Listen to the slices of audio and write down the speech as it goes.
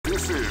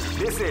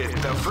This is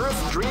the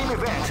first dream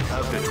event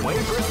of the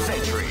 21st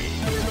century.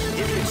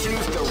 If you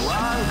choose the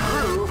wrong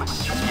groove,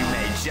 you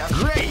may just...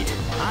 Great!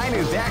 I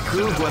knew that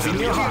groove was in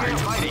your heart.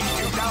 Fighting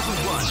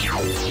 2001.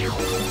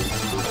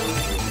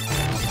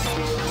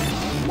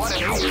 What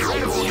an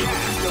incredible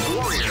cast of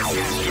warriors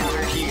has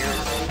gathered here.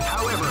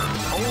 However,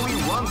 only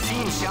one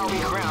team shall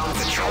be crowned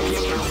the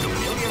champion of the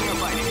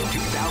Millionaire Fighting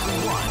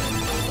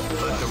 2001.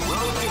 But the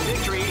road to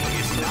victory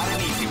is not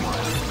an easy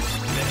one.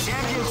 The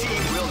champion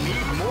team will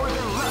need more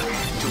than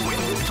luck to win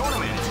this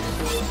tournament.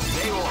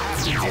 They will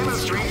have to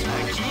demonstrate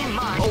a keen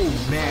mind.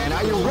 Oh man,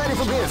 are you ready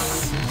for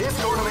this? This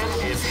tournament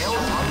is held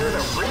under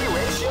the free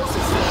ratio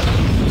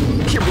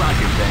system. Keep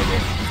rocking, baby.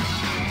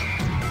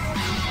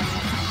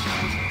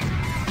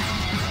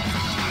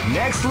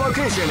 Next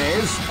location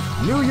is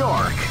New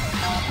York.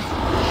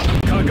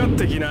 かかっ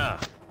てきな。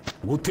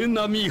お手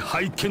並み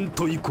拝見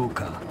といこう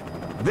か。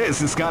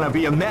This is gonna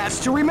be a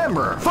match to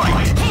remember.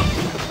 Fight!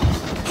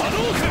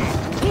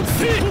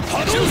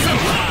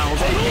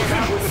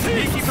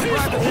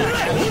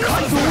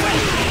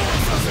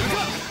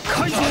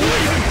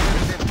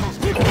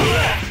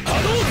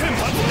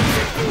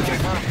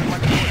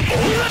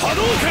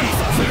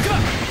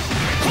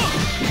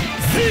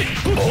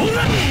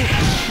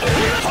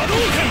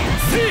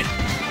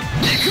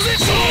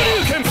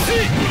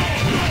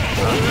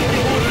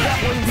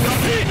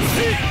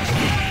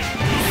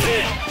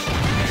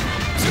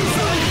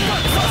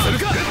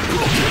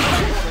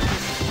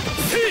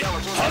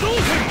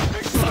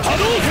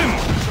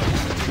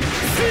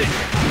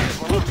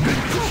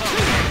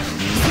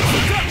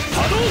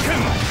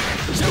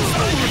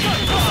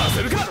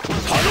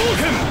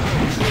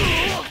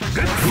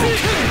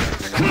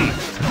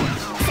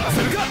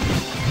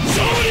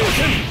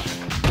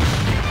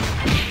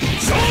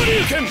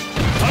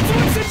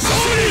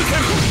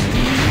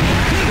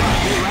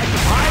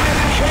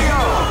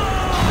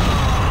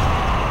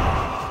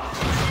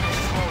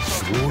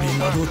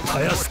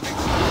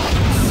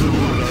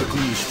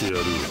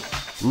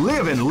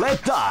 Live and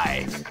let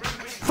die.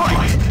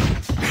 Fight!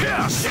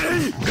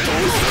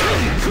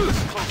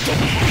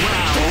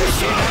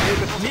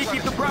 Sneaky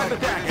surprise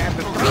attack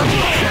after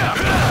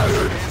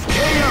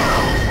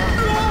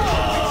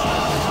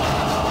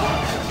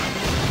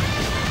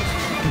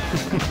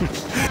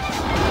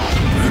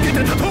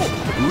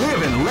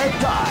Live and let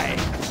die.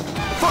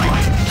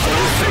 Fight!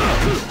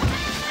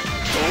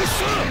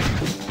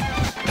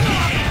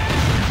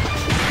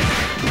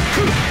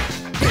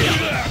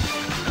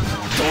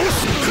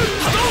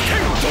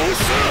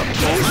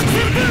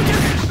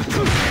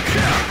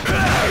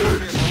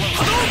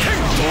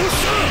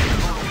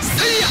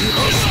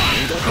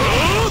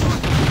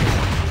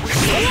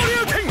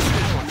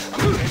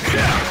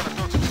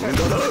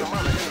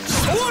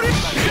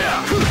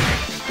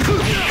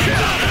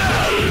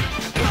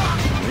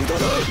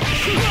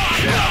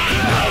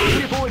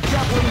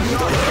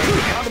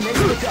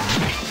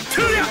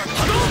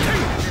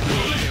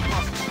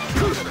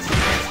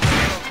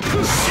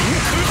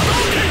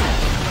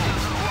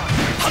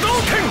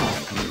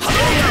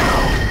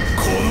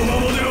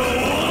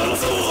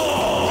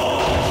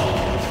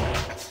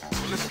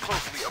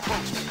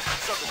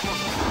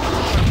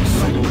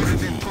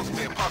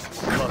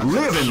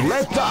 Live and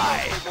let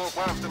die.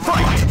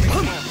 Fight!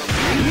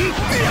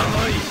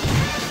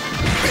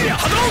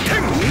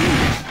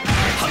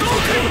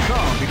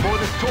 Calm before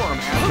the storm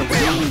after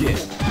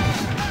the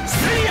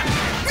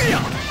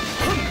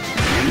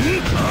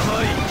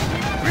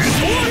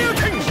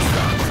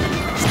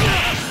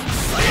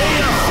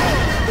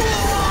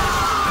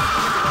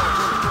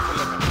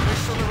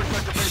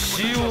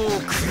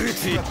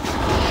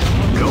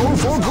Go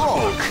for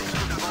broke.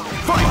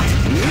 Fight!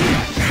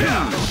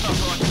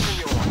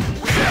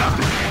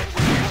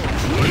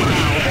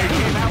 They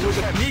came out with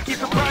a sneaky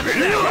surprise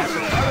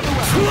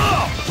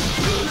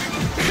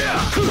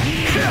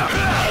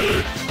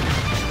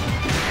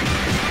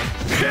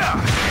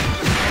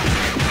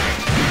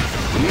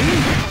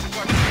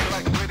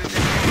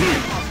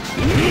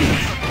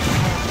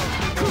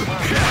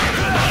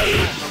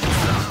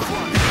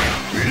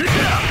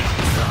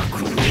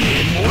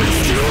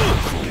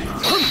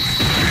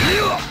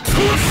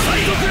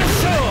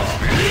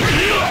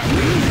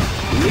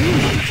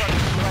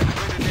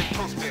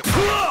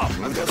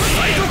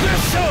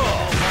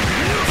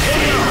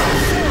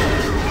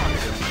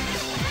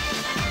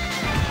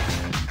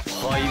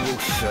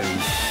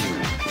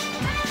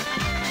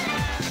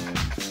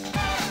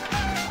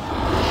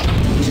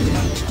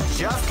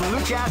Just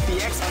look at the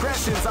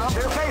expressions on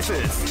their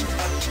faces.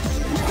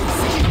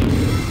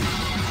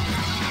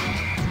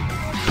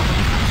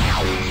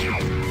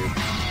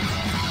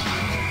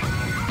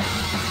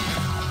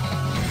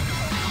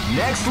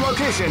 Next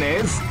location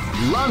is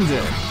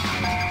London.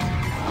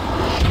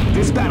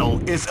 This battle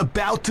is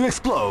about to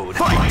explode.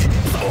 Fight!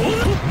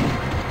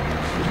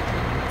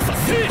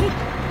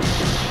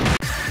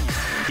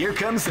 Here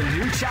comes a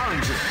new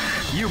challenger.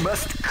 You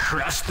must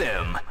crush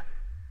them.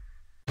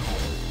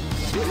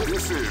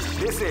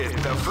 This is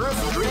the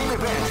first dream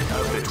event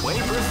of the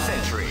 21st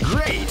century.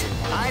 Great!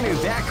 I knew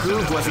that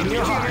groove was in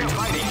your heart.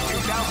 Fighting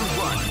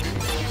 2001.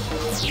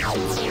 What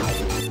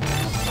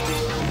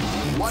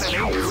an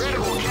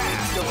incredible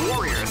cast of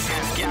warriors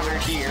has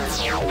gathered here.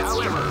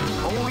 However,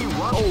 only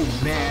one... Oh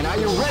man, are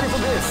you ready for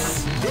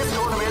this? This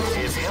tournament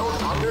is held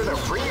under the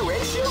free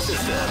ratio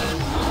system.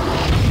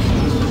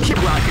 Keep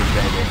rocking,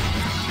 baby.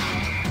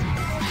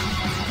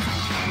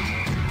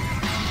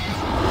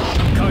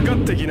 かかっ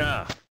てき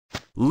な。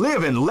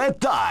 Live and let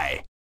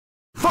die.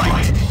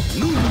 Fight!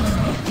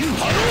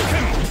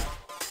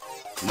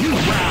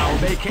 Wow,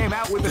 they came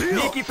out with a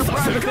sneaky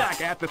surprise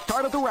attack at the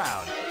start of the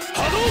round.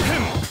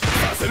 Hadouken!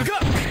 させるか。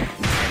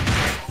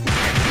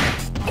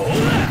おら。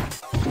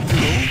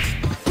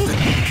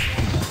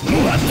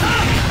もらった。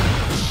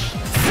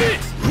せい。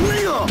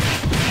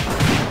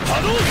波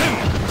動拳。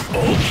お。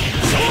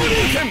昇竜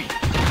拳。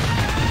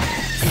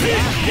せい。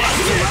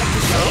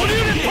昇竜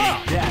連覇。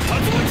竜巻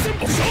旋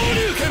風。昇竜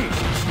拳。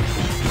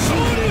昇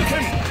竜拳。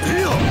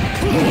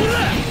ほら。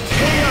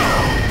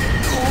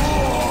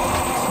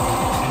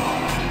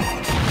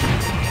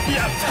や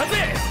ったぜ。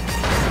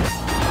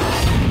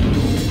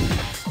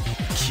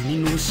君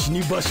の死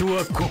に場所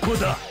はここ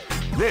だ。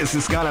 This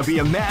is gonna be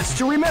a match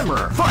to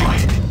remember.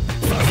 Fight!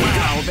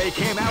 Wow, they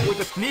came out with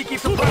a sneaky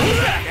surprise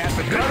attack at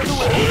the start of the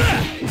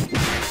round.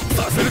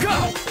 させるか。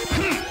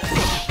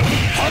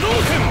波動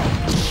拳。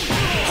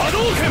波動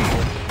拳。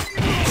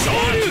昇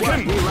竜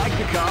拳。We like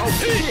to call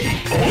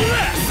おら。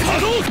波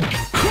動拳。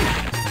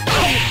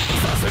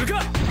させるか。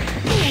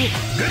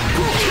月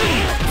光拳。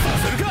さ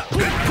せるか。月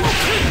光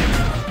拳。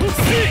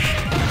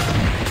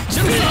ジ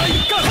ャンプサイ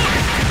カー。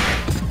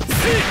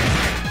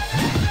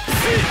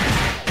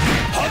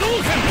波動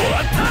拳も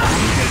らった。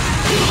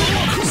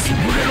潰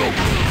れろ。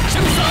ジャ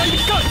ンプサイ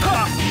カー。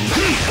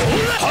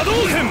波動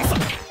拳。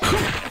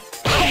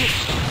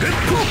月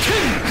光拳。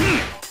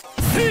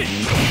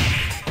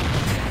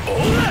お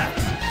ら。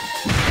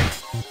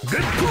月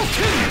光拳。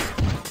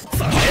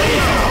さ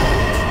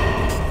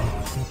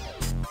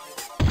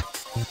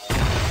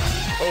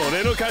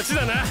俺の勝ちだ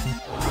な。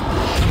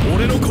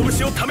俺の拳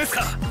を試すか。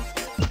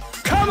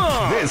Come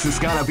on! This is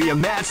gonna be a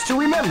match to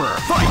remember.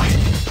 Fight!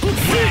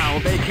 Wow,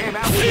 they came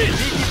out with a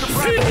sneaky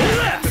surprise.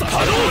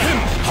 波動拳。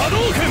波動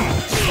拳。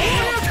昇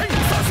竜拳。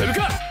させるか。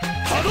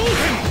波動拳。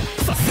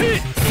させ。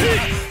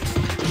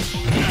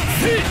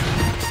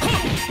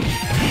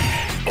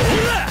お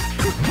ら。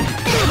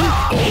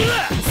おら。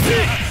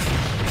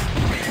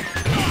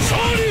昇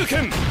竜拳。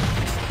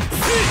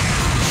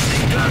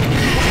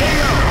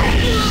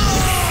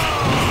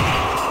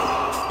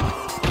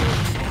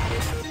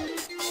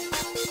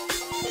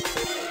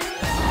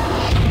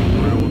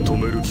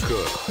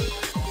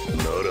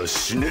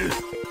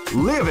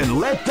Live and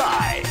let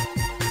die.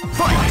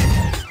 Fight!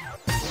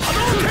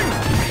 Hadouken!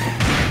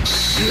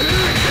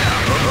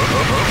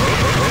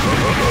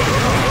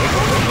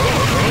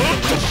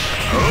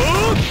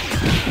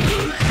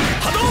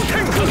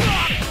 Hadouken!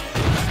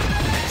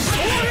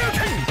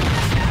 Shoryuken!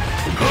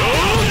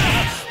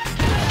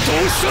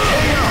 Dahshikiguy!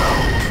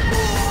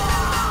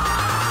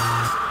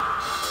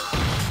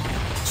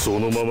 そ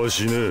のまま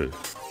死ね。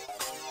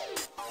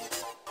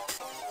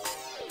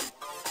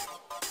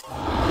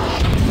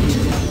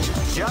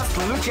 Just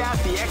look at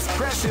the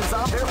expressions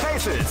on their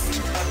faces.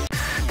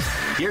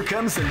 Here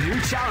comes a new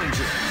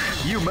challenger.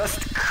 You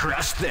must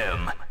crush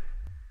them.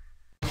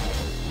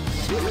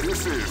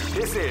 This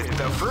is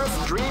the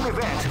first dream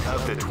event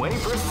of the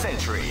 21st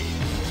century.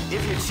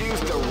 If you choose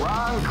the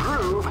wrong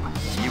groove,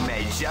 you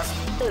may just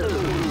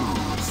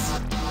lose.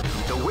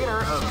 The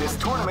winner of this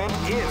tournament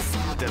is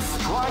the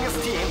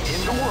strongest team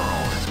in the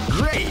world.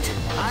 Great!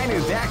 I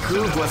knew that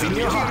groove was in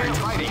your heart.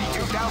 Fighting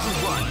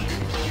 2001.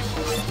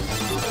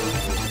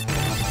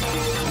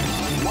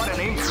 What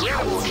an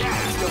incredible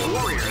cast of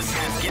warriors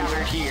has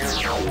gathered here.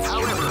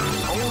 However,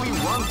 only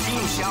one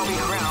team shall be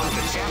crowned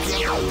the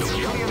champion of the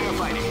Millionaire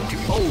Fighting.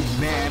 Oh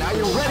man, are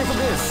you ready for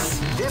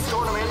this? This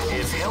tournament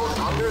is held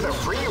under the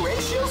free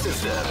ratio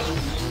system.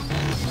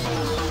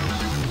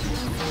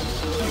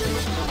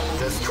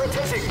 The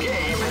strategic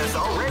game has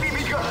already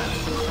begun.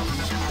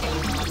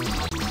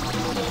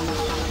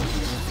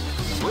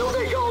 Will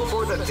they go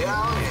for the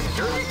down and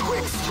dirty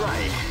quick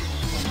strike?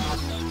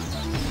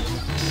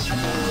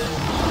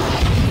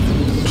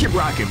 Keep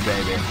rocking,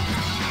 baby.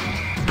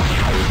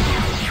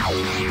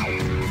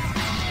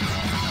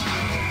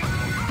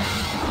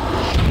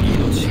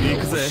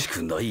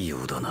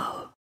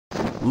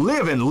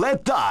 Live and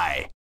let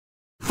die.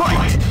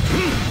 Fight!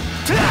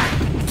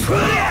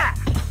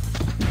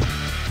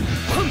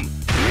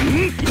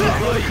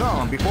 Stay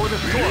calm before the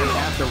storm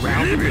as the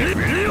round begins.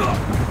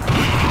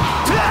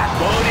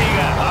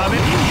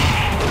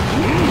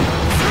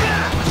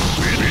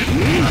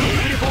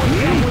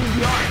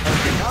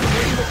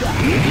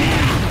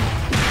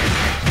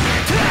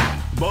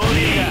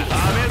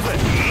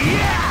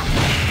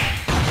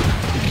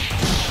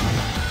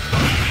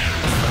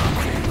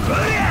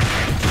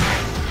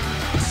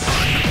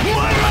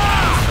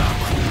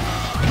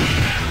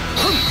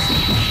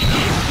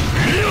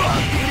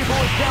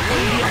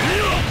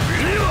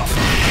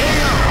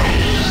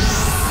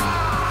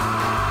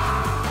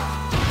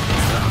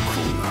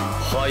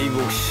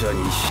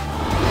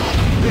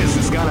 This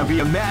is gonna be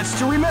a match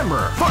to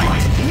remember.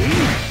 Fight!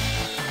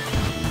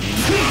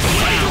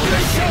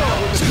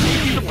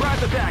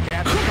 Surprise attack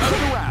at the start of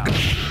the round.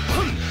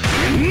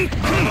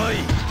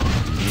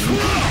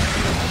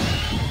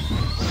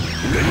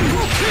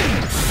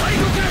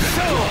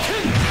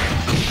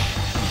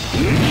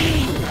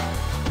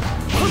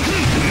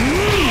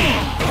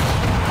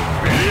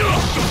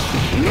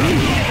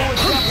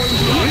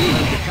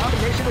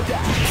 Combination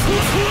attack.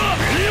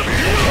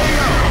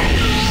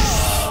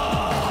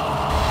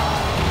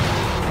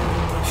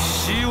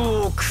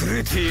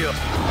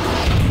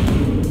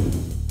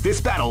 This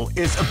battle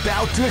is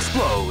about to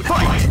explode.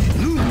 Fight!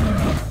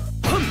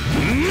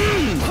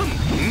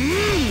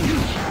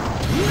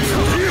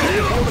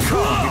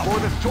 Before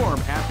the storm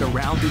as the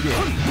round begins.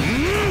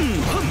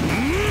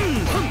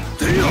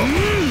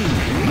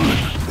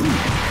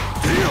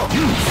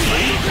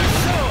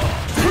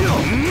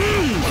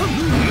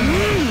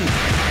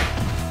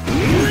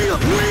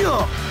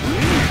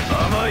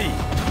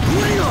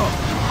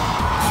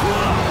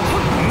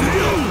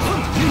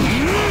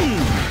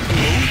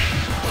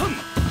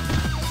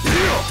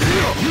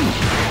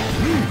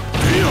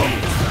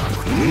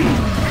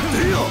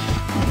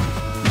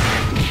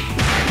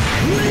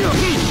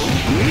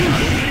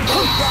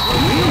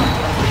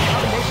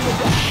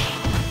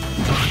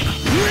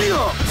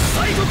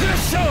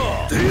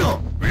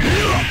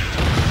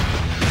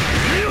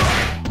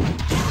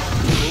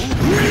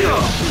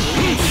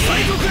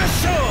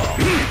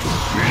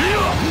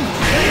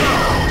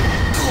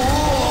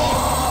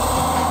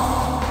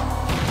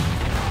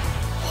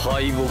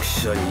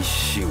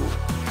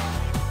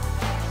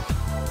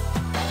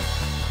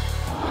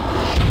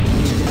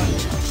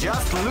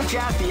 Just look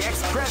at the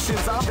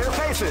expressions on their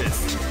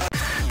faces.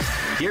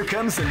 Here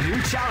comes a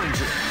new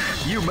challenger.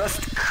 You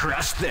must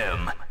crush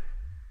them.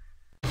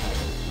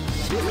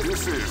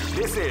 This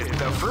is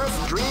the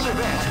first dream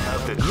event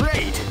of the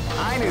great.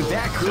 I knew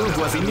that groove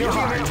was in your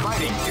heart.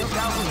 Fighting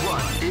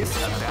 2001 is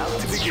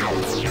about to begin.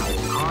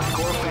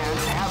 Hardcore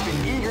fans have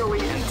been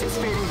eagerly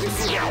anticipating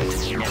this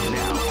event, and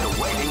now the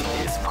waiting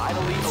is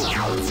finally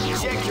over.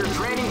 Check your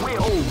training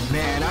wheel. Oh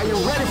man, are you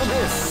ready for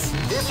this?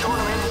 This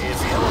tournament is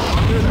held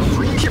under the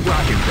free. Keep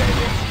rocking,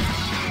 baby.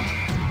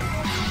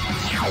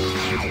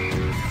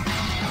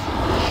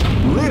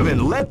 Live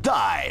and let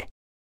die.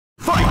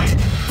 Fight!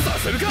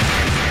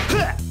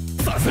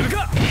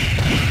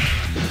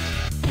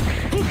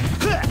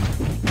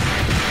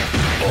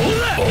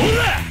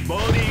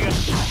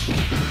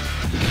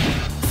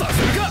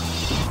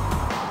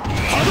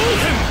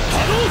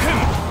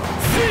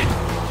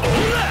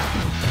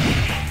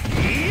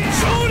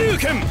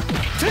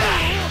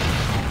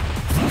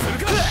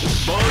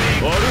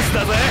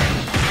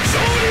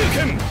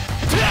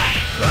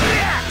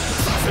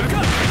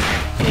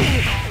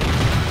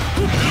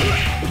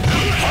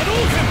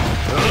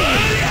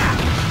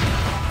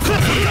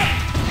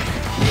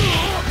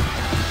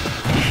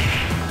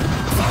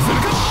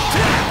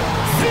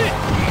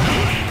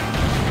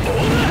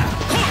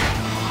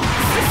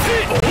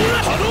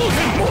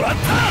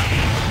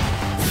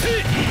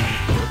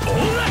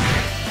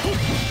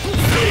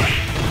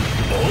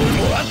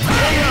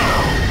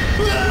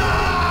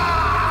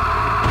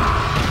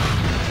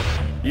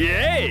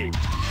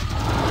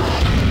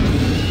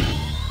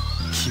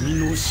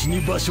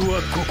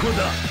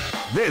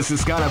 This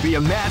is gonna be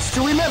a match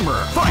to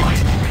remember. Fight!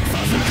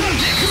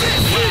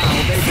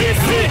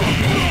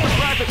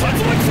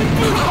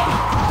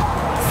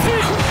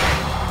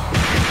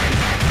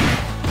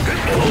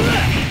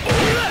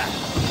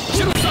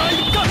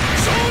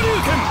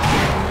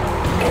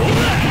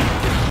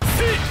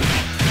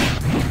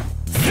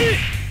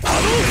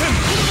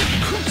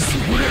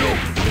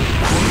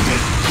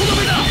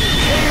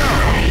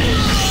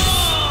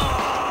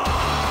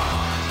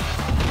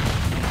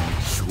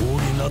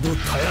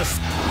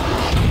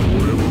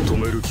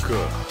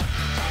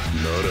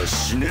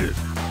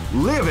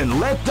 Live and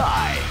let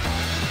die.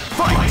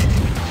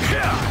 Fight!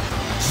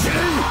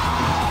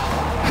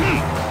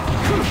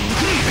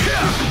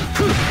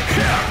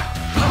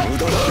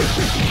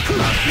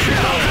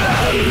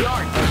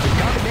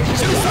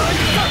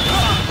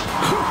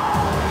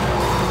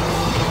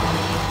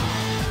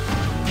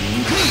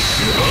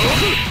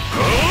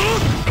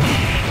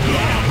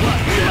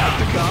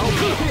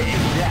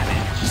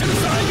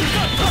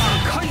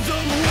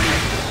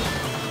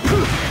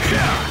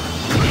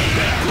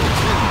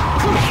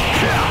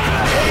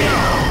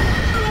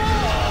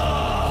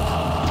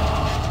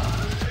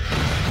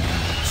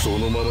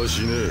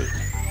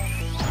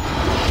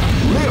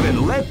 Live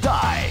and let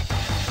die.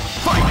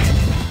 Fight!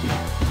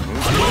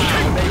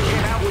 They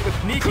came out with a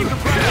sneaky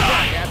surprise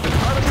attack at the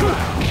start of the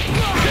round.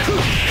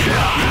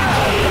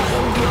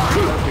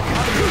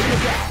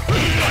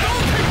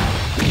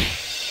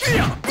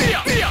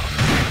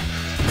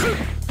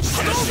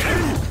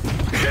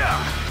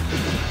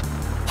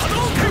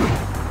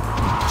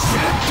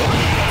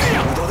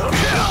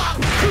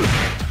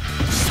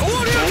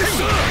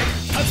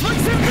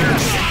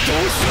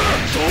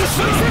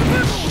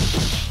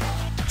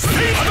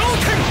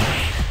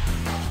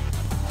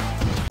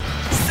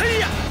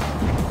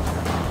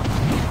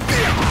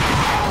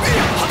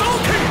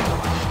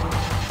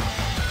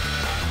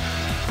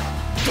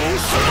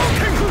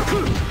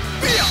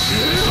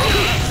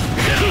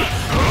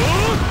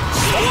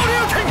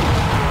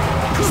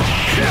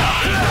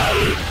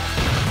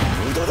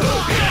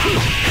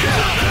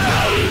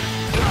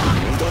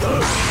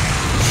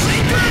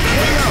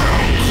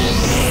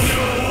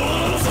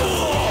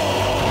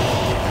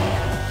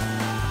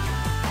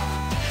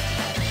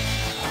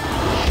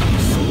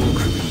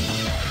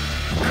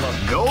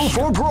 Go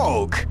for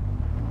broke.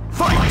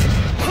 Fight!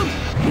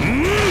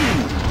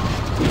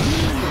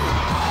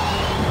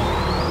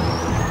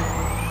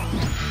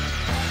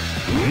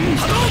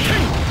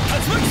 Hadouken!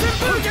 Tatsumaki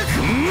senpai!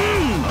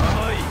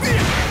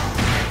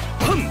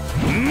 Hadouken!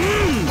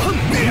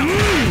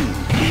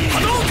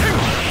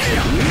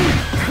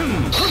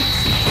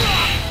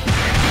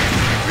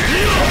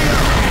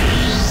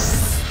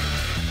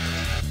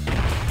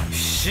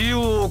 死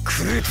を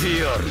くれて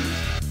やる。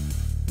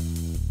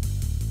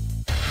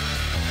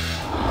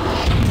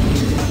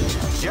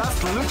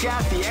 Just look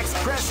at the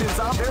expressions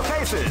on their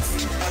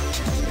faces.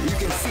 You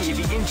can see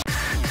the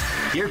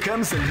Here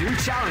comes a new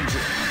challenger.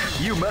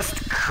 You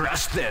must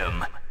crush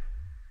them.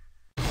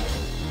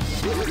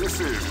 This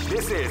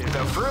is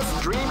the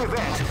first dream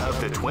event of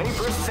the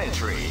 21st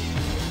century.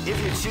 If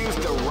you choose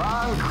the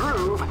wrong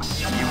groove,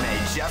 you may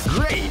just...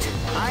 Great!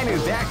 I knew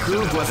that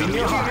groove was in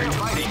your heart.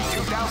 Fighting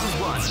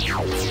 2001.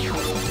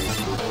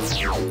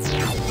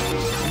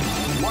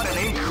 What an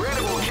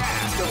incredible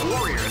cast of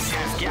warriors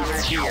has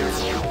gathered here.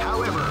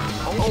 However,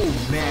 oh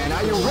man,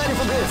 are you ready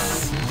for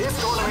this? This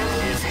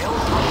tournament is held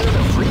under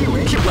the free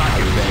range. Keep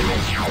rocking, baby.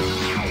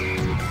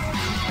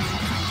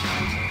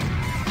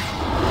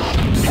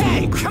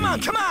 Hey, come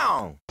on, come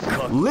on!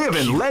 Live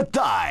and let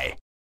die.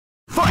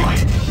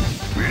 Fight!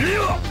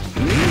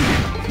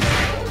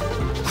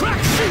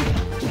 Crack shoot!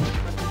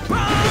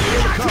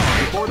 Calm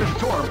before the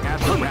storm as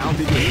the round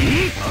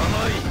begins.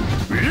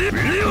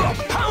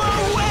 Power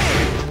away!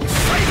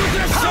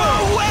 Power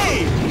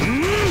away!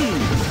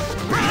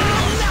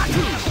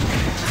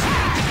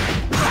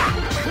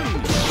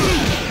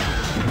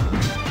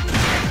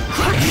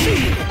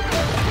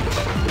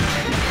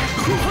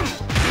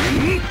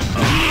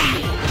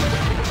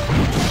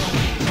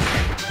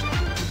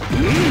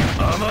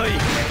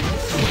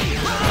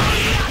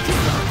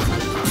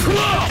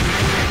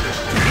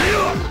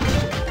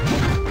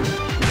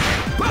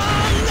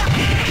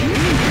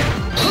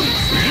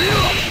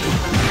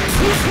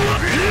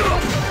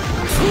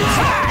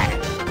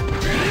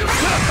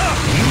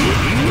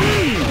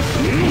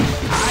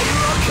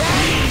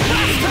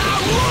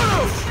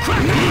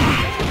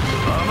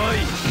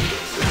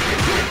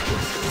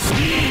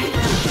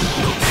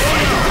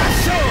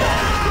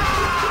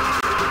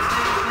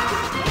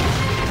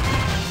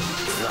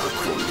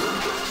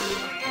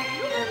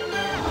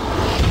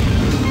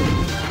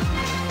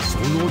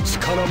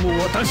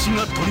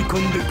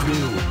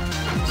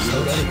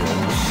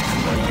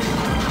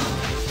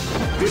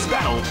 This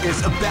battle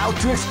is about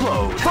to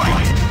explode.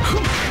 Fight!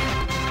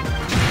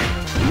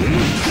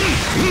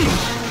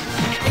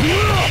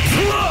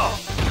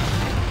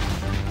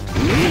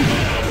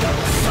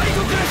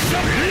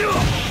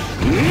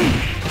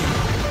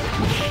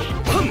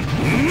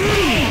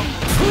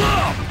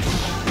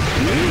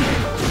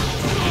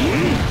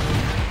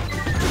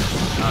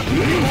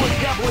 People is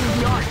definitely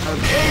the art of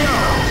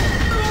KO.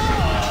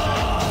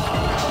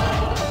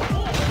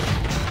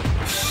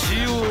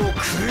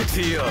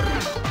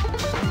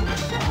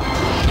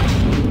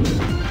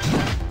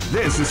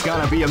 This is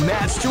gonna be a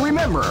match to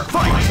remember.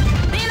 Fight! Now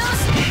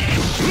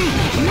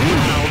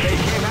they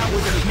came out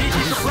with a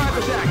sneaky surprise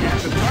attack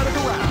at the start of the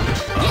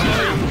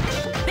round.